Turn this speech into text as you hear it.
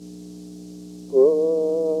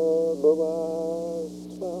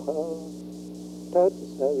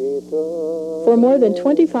For more than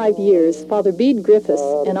 25 years, Father Bede Griffiths,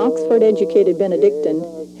 an Oxford-educated Benedictine,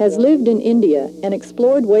 has lived in India and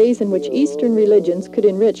explored ways in which Eastern religions could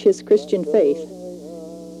enrich his Christian faith.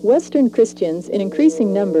 Western Christians, in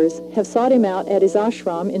increasing numbers, have sought him out at his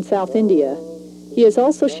ashram in South India. He has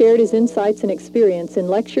also shared his insights and experience in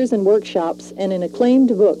lectures and workshops and in acclaimed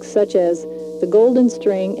books such as The Golden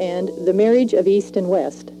String and The Marriage of East and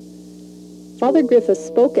West. Father Griffiths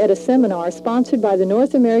spoke at a seminar sponsored by the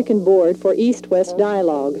North American Board for East-West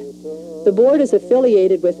Dialogue. The board is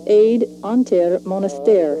affiliated with Aide Inter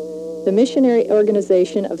Monastère, the missionary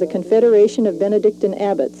organization of the Confederation of Benedictine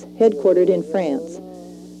Abbots, headquartered in France.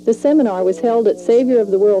 The seminar was held at Savior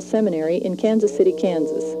of the World Seminary in Kansas City,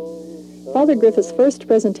 Kansas. Father Griffiths' first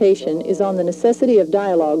presentation is on the necessity of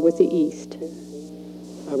dialogue with the East.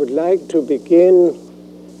 I would like to begin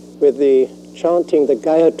with the chanting the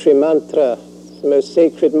Gayatri Mantra, the most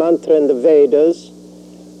sacred mantra in the Vedas,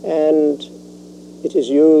 and it is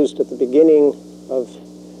used at the beginning of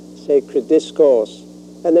sacred discourse.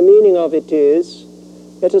 And the meaning of it is,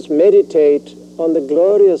 let us meditate on the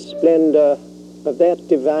glorious splendor of that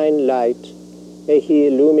divine light. May he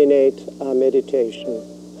illuminate our meditation.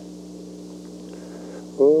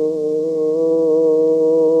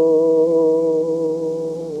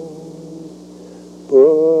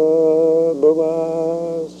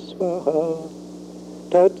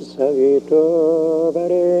 Tat savito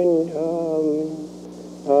varenyam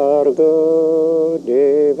argo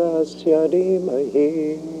devasya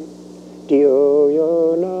dhimahi dhiyo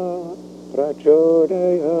yona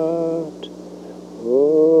prachodayat.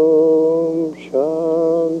 Om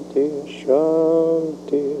Shanti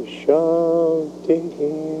Shanti Shanti.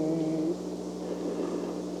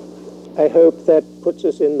 I hope that puts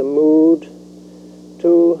us in the mood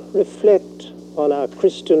to reflect on our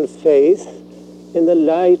Christian faith in the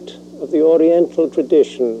light of the Oriental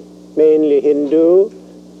tradition, mainly Hindu,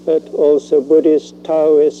 but also Buddhist,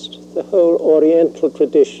 Taoist, the whole Oriental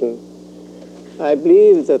tradition. I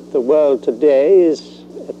believe that the world today is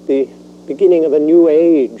at the beginning of a new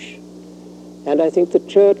age, and I think the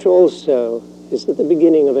Church also is at the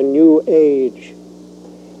beginning of a new age.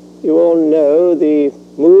 You all know the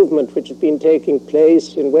movement which has been taking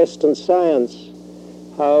place in Western science,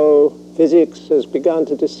 how physics has begun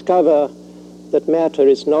to discover that matter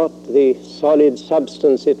is not the solid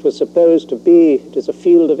substance it was supposed to be. It is a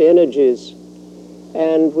field of energies.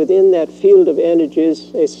 And within that field of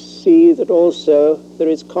energies, they see that also there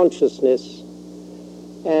is consciousness.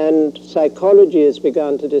 And psychology has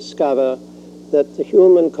begun to discover that the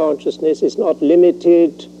human consciousness is not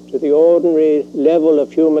limited to the ordinary level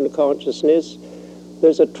of human consciousness.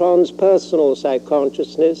 There's a transpersonal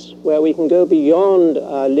psychconsciousness where we can go beyond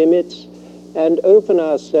our limits and open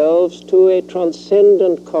ourselves to a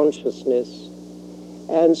transcendent consciousness.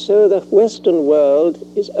 And so the Western world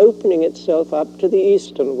is opening itself up to the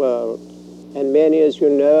Eastern world. And many, as you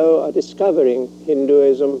know, are discovering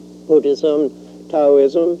Hinduism, Buddhism,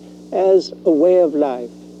 Taoism as a way of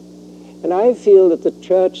life. And I feel that the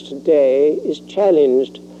Church today is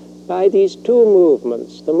challenged by these two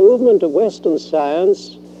movements. The movement of Western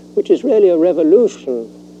science, which is really a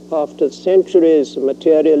revolution after centuries of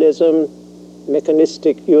materialism,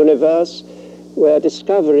 mechanistic universe. We're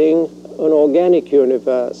discovering an organic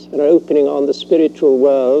universe and are opening on the spiritual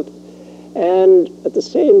world. And at the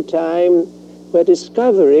same time, we're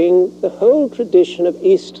discovering the whole tradition of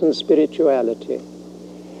Eastern spirituality.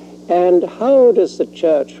 And how does the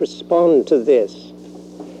Church respond to this?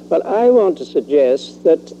 Well, I want to suggest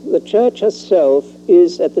that the Church herself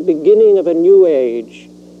is at the beginning of a new age.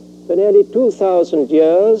 For nearly 2,000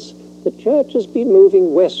 years, the Church has been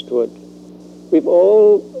moving westward. We've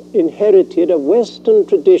all inherited a Western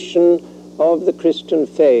tradition of the Christian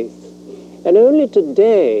faith. And only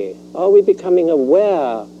today are we becoming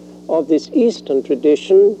aware of this Eastern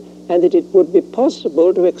tradition and that it would be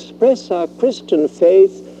possible to express our Christian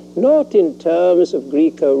faith not in terms of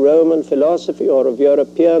Greco-Roman philosophy or of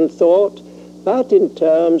European thought, but in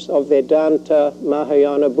terms of Vedanta,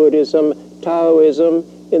 Mahayana Buddhism, Taoism,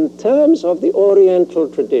 in terms of the Oriental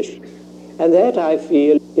tradition. And that, I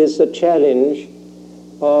feel, is the challenge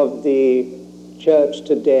of the Church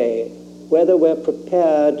today, whether we're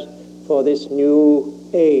prepared for this new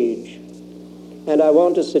age. And I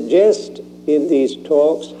want to suggest in these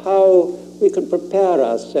talks how we can prepare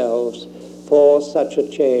ourselves for such a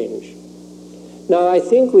change. Now, I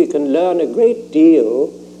think we can learn a great deal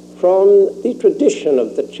from the tradition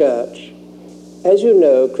of the Church. As you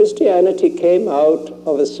know, Christianity came out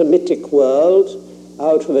of a Semitic world,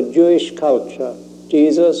 out of a Jewish culture.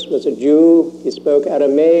 Jesus was a Jew, he spoke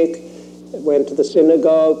Aramaic, went to the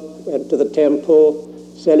synagogue, went to the temple,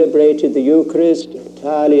 celebrated the Eucharist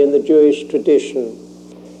entirely in the Jewish tradition.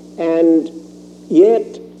 And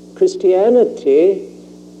yet Christianity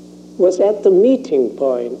was at the meeting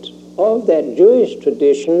point of that Jewish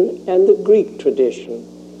tradition and the Greek tradition.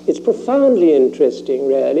 It's profoundly interesting,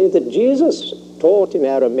 really, that Jesus taught in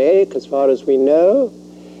Aramaic, as far as we know,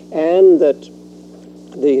 and that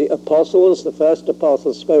the apostles, the first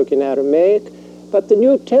apostles, spoke in Aramaic, but the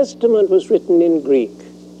New Testament was written in Greek.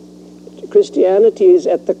 Christianity is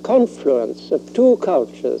at the confluence of two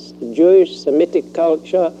cultures, the Jewish Semitic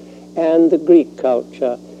culture and the Greek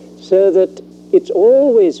culture, so that it's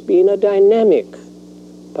always been a dynamic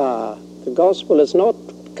power. The gospel is not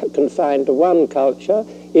confined to one culture.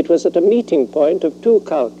 It was at a meeting point of two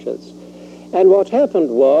cultures. And what happened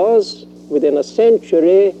was, within a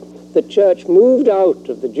century, the church moved out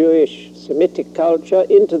of the Jewish Semitic culture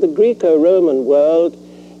into the Greco-Roman world,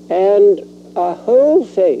 and our whole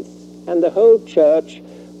faith and the whole church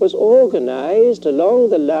was organized along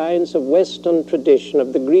the lines of Western tradition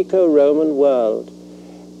of the Greco-Roman world.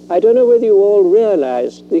 I don't know whether you all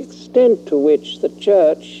realize the extent to which the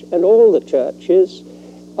church and all the churches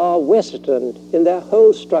are Western in their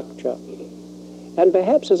whole structure. And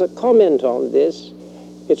perhaps as a comment on this,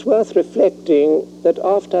 it's worth reflecting that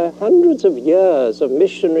after hundreds of years of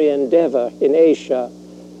missionary endeavor in Asia,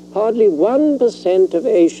 hardly 1% of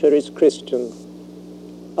Asia is Christian.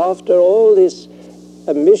 After all this,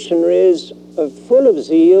 missionaries are full of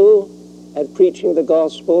zeal at preaching the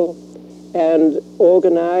gospel and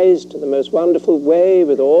organized in the most wonderful way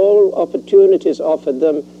with all opportunities offered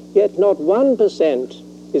them, yet not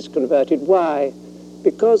 1% is converted. Why?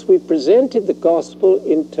 Because we presented the gospel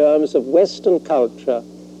in terms of Western culture.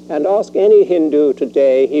 And ask any Hindu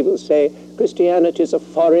today, he will say Christianity is a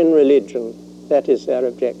foreign religion. That is their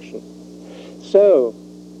objection. So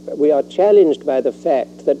we are challenged by the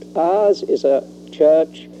fact that ours is a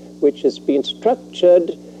church which has been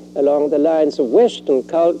structured along the lines of Western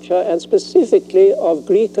culture and specifically of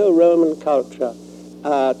Greco-Roman culture.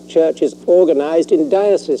 Our church is organized in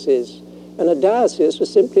dioceses, and a diocese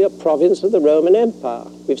was simply a province of the Roman Empire.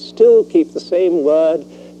 We still keep the same word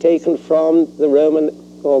taken from the Roman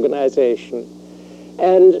organization.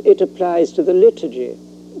 And it applies to the liturgy.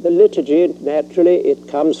 The liturgy, naturally, it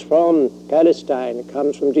comes from Palestine, it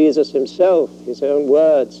comes from Jesus himself, his own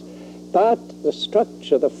words. But the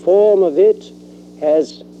structure, the form of it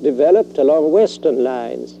has developed along Western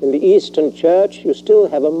lines. In the Eastern Church, you still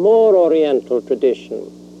have a more Oriental tradition.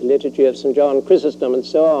 The liturgy of St. John Chrysostom and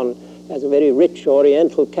so on has a very rich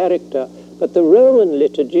Oriental character. But the Roman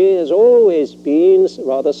liturgy has always been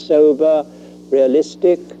rather sober,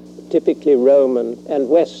 realistic, typically Roman and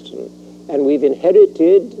Western. And we've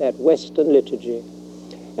inherited that Western liturgy.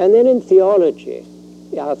 And then in theology,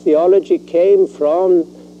 our theology came from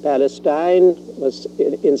Palestine, was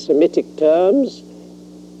in Semitic terms,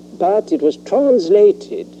 but it was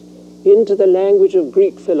translated into the language of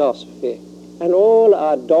Greek philosophy. And all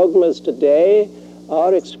our dogmas today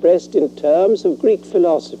are expressed in terms of Greek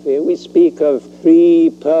philosophy. We speak of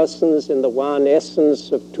three persons in the one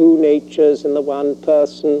essence, of two natures in the one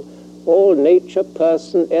person, all nature,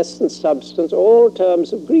 person, essence, substance, all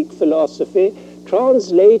terms of Greek philosophy,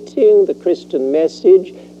 translating the Christian message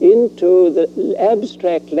into the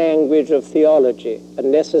abstract language of theology, a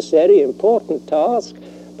necessary, important task,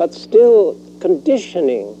 but still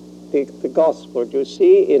conditioning the gospel, you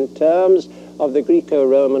see, in terms of the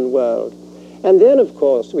Greco-Roman world. And then, of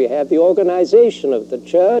course, we have the organization of the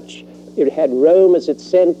church. It had Rome as its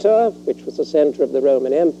center, which was the center of the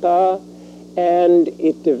Roman Empire, and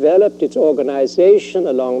it developed its organization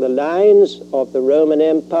along the lines of the Roman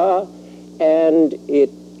Empire, and it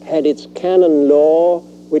had its canon law,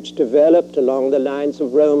 which developed along the lines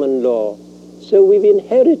of Roman law. So we've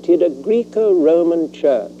inherited a Greco-Roman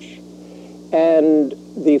church, and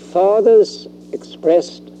the fathers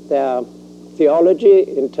expressed their theology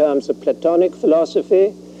in terms of Platonic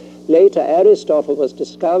philosophy. Later, Aristotle was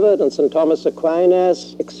discovered, and St. Thomas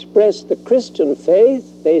Aquinas expressed the Christian faith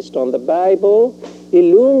based on the Bible,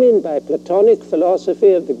 illumined by Platonic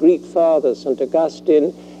philosophy of the Greek fathers, St.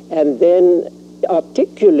 Augustine, and then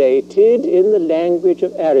articulated in the language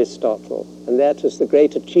of Aristotle. And that was the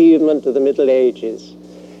great achievement of the Middle Ages.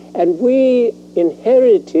 And we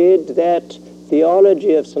inherited that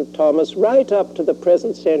theology of St. Thomas right up to the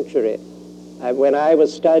present century. When I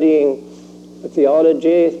was studying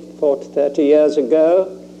theology 30 years ago,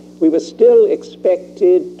 we were still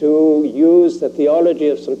expected to use the theology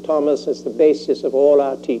of St. Thomas as the basis of all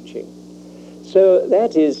our teaching. So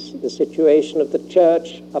that is the situation of the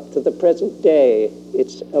church up to the present day.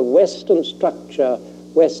 It's a Western structure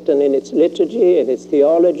Western in its liturgy, in its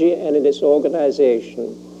theology, and in its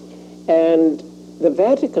organization. And the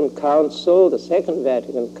Vatican Council, the Second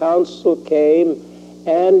Vatican Council, came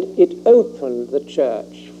and it opened the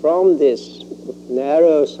church from this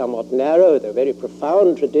narrow, somewhat narrow, though very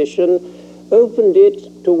profound tradition, opened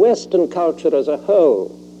it to Western culture as a whole.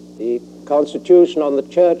 The Constitution on the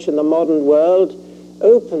Church in the Modern World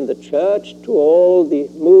opened the church to all the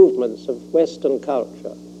movements of Western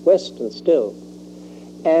culture, Western still.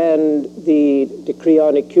 And the Decree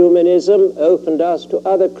on Ecumenism opened us to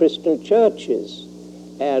other Christian churches,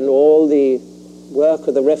 and all the work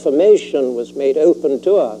of the Reformation was made open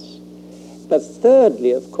to us. But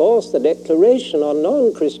thirdly, of course, the Declaration on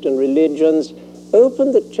Non-Christian Religions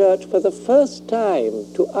opened the church for the first time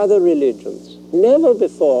to other religions. Never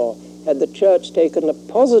before had the church taken a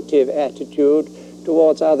positive attitude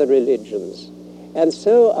towards other religions. And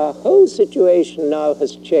so our whole situation now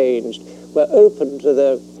has changed. We're open to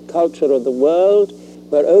the culture of the world,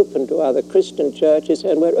 we're open to other Christian churches,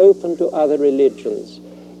 and we're open to other religions.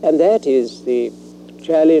 And that is the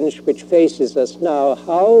challenge which faces us now,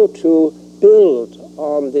 how to build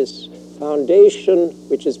on this foundation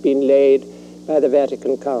which has been laid by the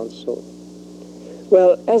Vatican Council.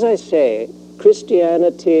 Well, as I say,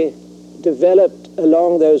 Christianity developed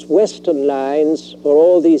along those Western lines for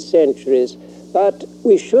all these centuries, but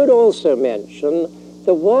we should also mention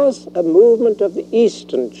there was a movement of the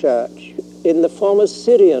Eastern Church in the form of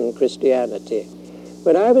Syrian Christianity.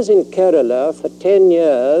 When I was in Kerala for 10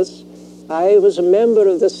 years, I was a member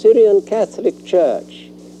of the Syrian Catholic Church.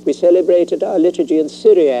 We celebrated our liturgy in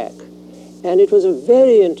Syriac, and it was a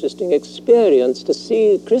very interesting experience to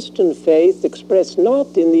see Christian faith expressed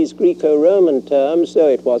not in these Greco-Roman terms, though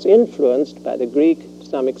it was influenced by the Greek to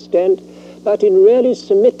some extent, but in really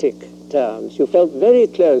Semitic terms. You felt very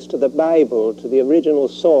close to the Bible, to the original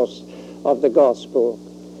source of the gospel.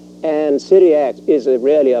 And Syriac is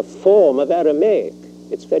really a form of Aramaic.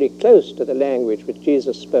 It's very close to the language which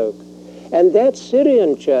Jesus spoke. And that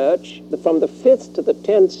Syrian church, from the 5th to the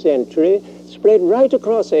 10th century, spread right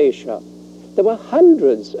across Asia. There were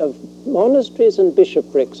hundreds of monasteries and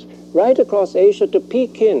bishoprics right across Asia to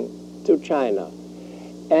Peking, to China.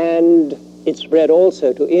 And it spread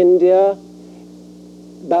also to India.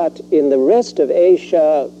 But in the rest of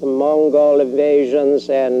Asia, the Mongol invasions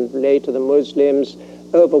and later the Muslims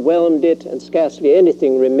overwhelmed it, and scarcely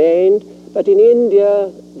anything remained. But in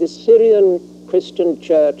India, the Syrian Christian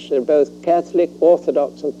church, they're both Catholic,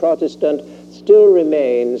 Orthodox, and Protestant, still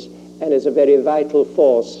remains and is a very vital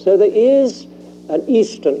force. So there is an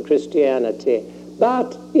Eastern Christianity,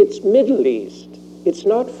 but it's Middle East. It's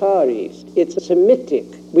not Far East. It's Semitic.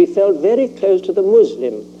 We felt very close to the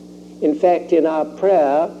Muslim. In fact, in our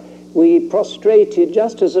prayer, we prostrated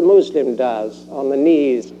just as a Muslim does, on the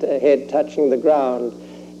knees, head touching the ground.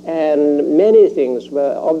 And many things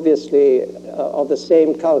were obviously of the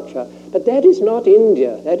same culture. But that is not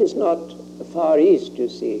India. That is not the Far East, you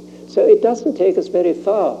see. So it doesn't take us very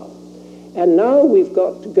far. And now we've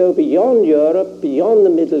got to go beyond Europe, beyond the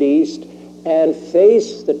Middle East, and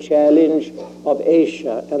face the challenge of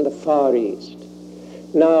Asia and the Far East.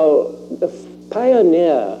 Now, the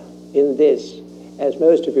pioneer in this, as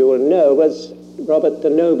most of you will know, was Robert de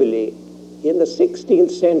Nobili. In the 16th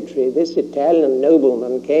century, this Italian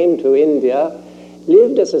nobleman came to India,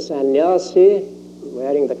 lived as a sannyasi,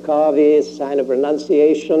 wearing the kavi, sign of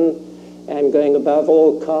renunciation, and going above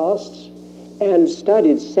all castes, and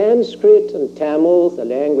studied Sanskrit and Tamil, the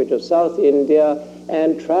language of South India,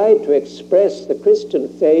 and tried to express the Christian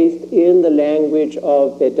faith in the language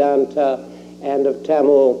of Vedanta and of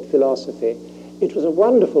Tamil philosophy. It was a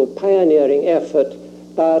wonderful pioneering effort,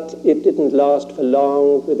 but it didn't last for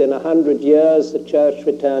long. Within 100 years, the church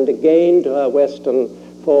returned again to her Western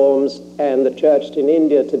forms, and the church in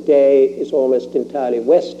India today is almost entirely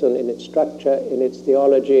Western in its structure, in its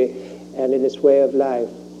theology, and in its way of life.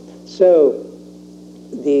 So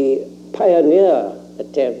the pioneer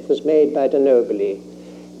attempt was made by de Nobili.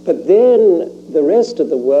 But then the rest of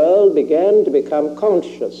the world began to become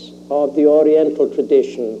conscious of the Oriental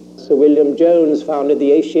tradition. Sir William Jones founded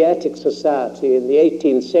the Asiatic Society in the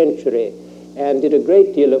 18th century and did a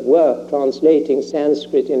great deal of work translating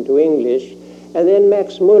Sanskrit into English. And then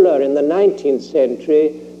Max Muller in the 19th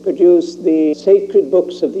century produced the Sacred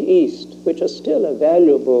Books of the East, which are still a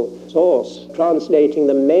valuable source, translating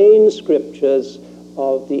the main scriptures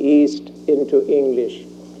of the East into English.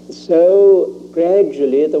 So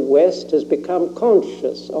gradually the West has become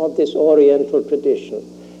conscious of this Oriental tradition.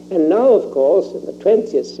 And now, of course, in the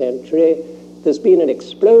 20th century, there's been an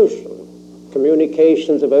explosion.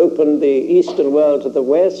 Communications have opened the Eastern world to the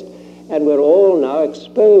West, and we're all now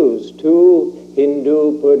exposed to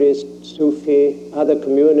Hindu, Buddhist, Sufi, other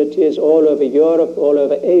communities all over Europe, all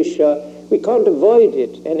over Asia. We can't avoid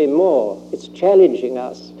it anymore. It's challenging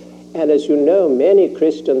us. And as you know, many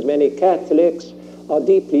Christians, many Catholics are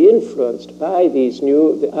deeply influenced by these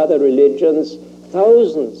the other religions.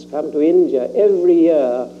 Thousands come to India every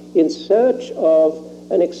year in search of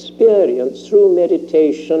an experience through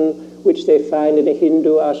meditation, which they find in a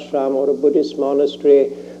Hindu ashram or a Buddhist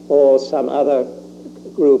monastery or some other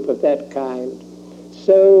group of that kind.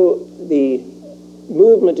 So the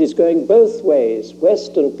movement is going both ways.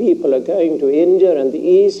 Western people are going to India and the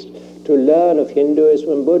East to learn of Hinduism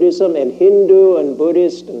and Buddhism, and Hindu and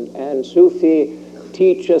Buddhist and Sufi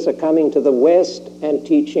teachers are coming to the West and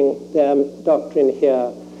teaching their doctrine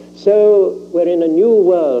here. So we're in a new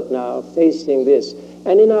world now facing this.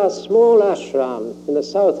 And in our small ashram in the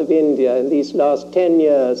south of India in these last 10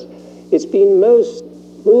 years, it's been most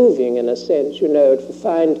moving in a sense, to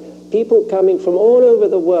find people coming from all over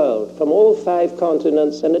the world, from all 5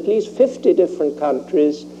 continents and at least 50 different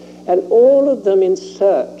countries, and all of them in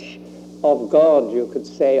search of God, you could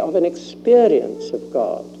say, of an experience of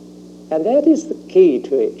God. And that is the key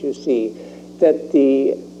to it, you see, that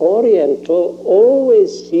the Oriental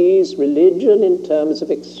always sees religion in terms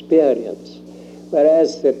of experience,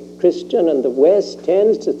 whereas the Christian and the West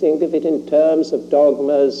tends to think of it in terms of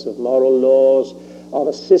dogmas, of moral laws, of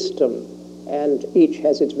a system, and each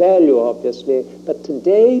has its value, obviously. But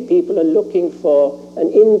today people are looking for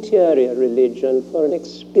an interior religion, for an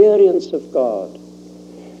experience of God.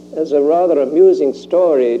 There's a rather amusing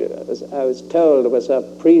story, as I was told. There was a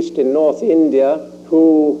priest in North India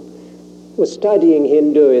who was studying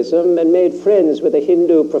Hinduism and made friends with a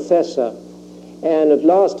Hindu professor. And at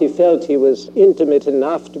last he felt he was intimate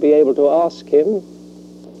enough to be able to ask him.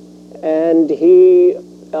 And he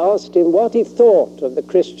asked him what he thought of the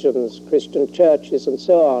Christians, Christian churches and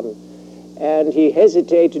so on. And he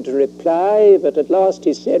hesitated to reply, but at last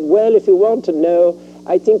he said, well, if you want to know,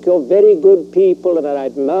 I think you're very good people and I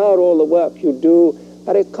admire all the work you do,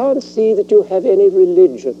 but I can't see that you have any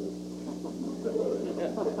religion.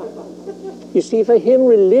 You see, for him,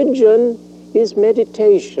 religion is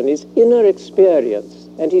meditation, is inner experience.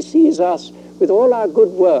 And he sees us with all our good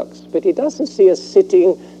works, but he doesn't see us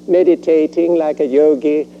sitting, meditating like a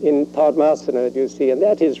yogi in Padmasana, you see, and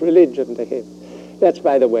that is religion to him. That's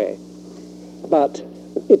by the way. But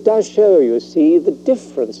it does show, you see, the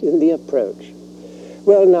difference in the approach.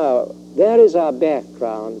 Well, now, there is our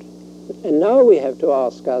background. And now we have to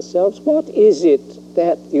ask ourselves, what is it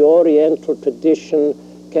that the Oriental tradition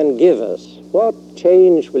can give us? What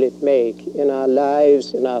change will it make in our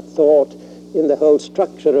lives, in our thought, in the whole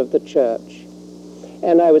structure of the church?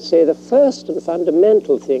 And I would say the first and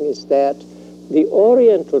fundamental thing is that the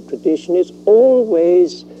Oriental tradition is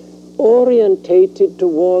always orientated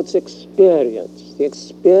towards experience, the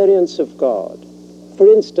experience of God. For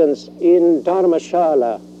instance, in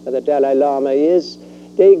Dharmashala, where the Dalai Lama is,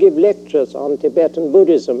 they give lectures on Tibetan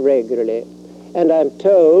Buddhism regularly. And I'm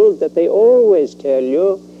told that they always tell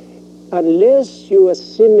you, unless you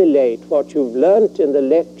assimilate what you've learnt in the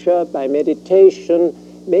lecture by meditation,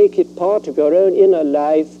 make it part of your own inner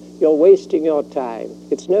life, you're wasting your time.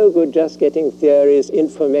 It's no good just getting theories,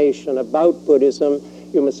 information about Buddhism.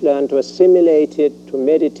 You must learn to assimilate it, to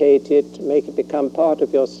meditate it, to make it become part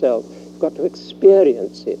of yourself. You've got to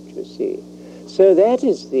experience it, you see. So that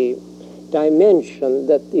is the dimension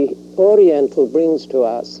that the Oriental brings to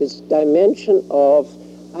us, this dimension of,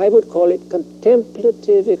 I would call it,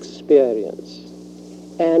 contemplative experience.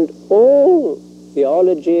 And all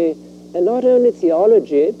theology, and not only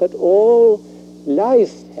theology, but all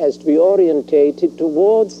life has to be orientated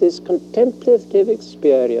towards this contemplative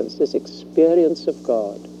experience, this experience of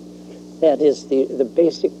God. That is the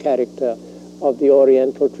basic character of the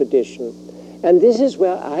Oriental tradition. And this is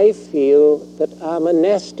where I feel that our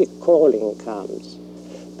monastic calling comes.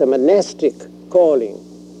 The monastic calling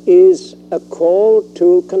is a call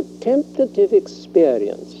to contemplative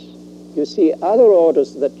experience. You see, other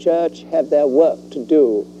orders of the church have their work to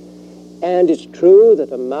do. And it's true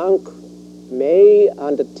that a monk may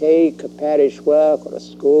undertake a parish work or a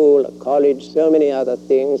school, a college, so many other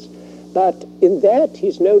things, but in that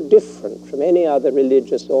he's no different from any other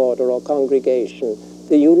religious order or congregation.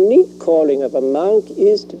 The unique calling of a monk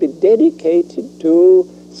is to be dedicated to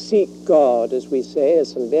seek God, as we say,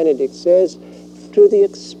 as St. Benedict says, to the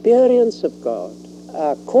experience of God.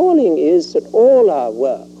 Our calling is that all our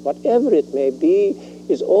work, whatever it may be,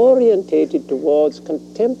 is orientated towards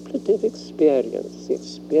contemplative experience, the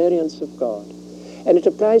experience of God. And it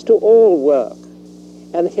applies to all work.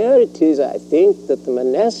 And here it is, I think, that the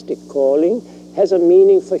monastic calling has a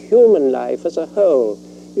meaning for human life as a whole.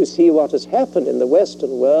 You see, what has happened in the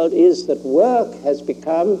Western world is that work has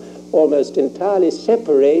become almost entirely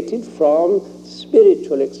separated from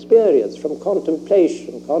spiritual experience, from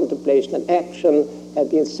contemplation. Contemplation and action have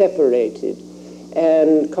been separated.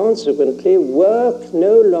 And consequently, work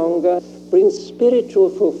no longer brings spiritual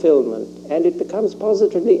fulfillment, and it becomes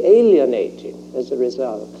positively alienating as a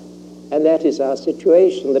result. And that is our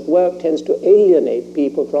situation, that work tends to alienate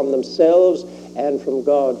people from themselves and from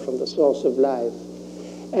God, from the source of life.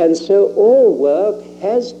 And so all work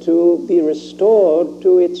has to be restored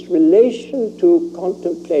to its relation to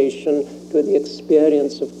contemplation, to the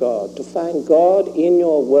experience of God, to find God in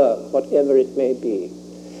your work, whatever it may be.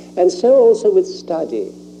 And so also with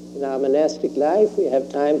study. In our monastic life, we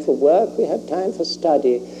have time for work, we have time for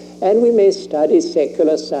study. And we may study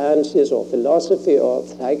secular sciences or philosophy or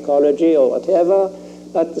psychology or whatever,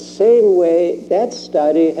 but the same way that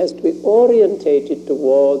study has to be orientated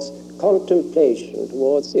towards contemplation,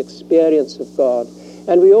 towards the experience of God.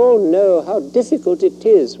 And we all know how difficult it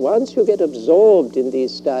is. Once you get absorbed in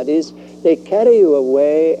these studies, they carry you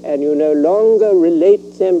away and you no longer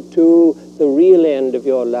relate them to the real end of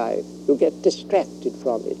your life. You get distracted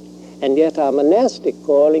from it. And yet our monastic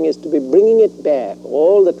calling is to be bringing it back.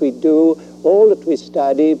 All that we do, all that we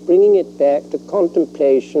study, bringing it back to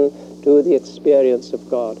contemplation, to the experience of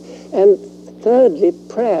God. And thirdly,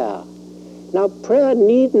 prayer. Now, prayer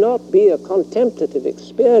need not be a contemplative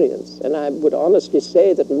experience, and I would honestly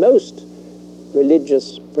say that most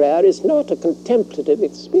religious prayer is not a contemplative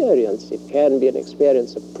experience. It can be an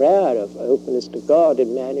experience of prayer, of openness to God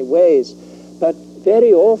in many ways, but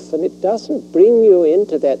very often it doesn't bring you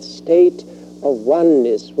into that state of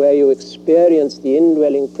oneness where you experience the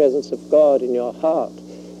indwelling presence of God in your heart,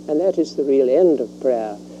 and that is the real end of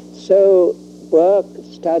prayer. So work,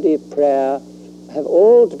 study, prayer have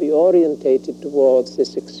all to be orientated towards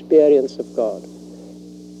this experience of God.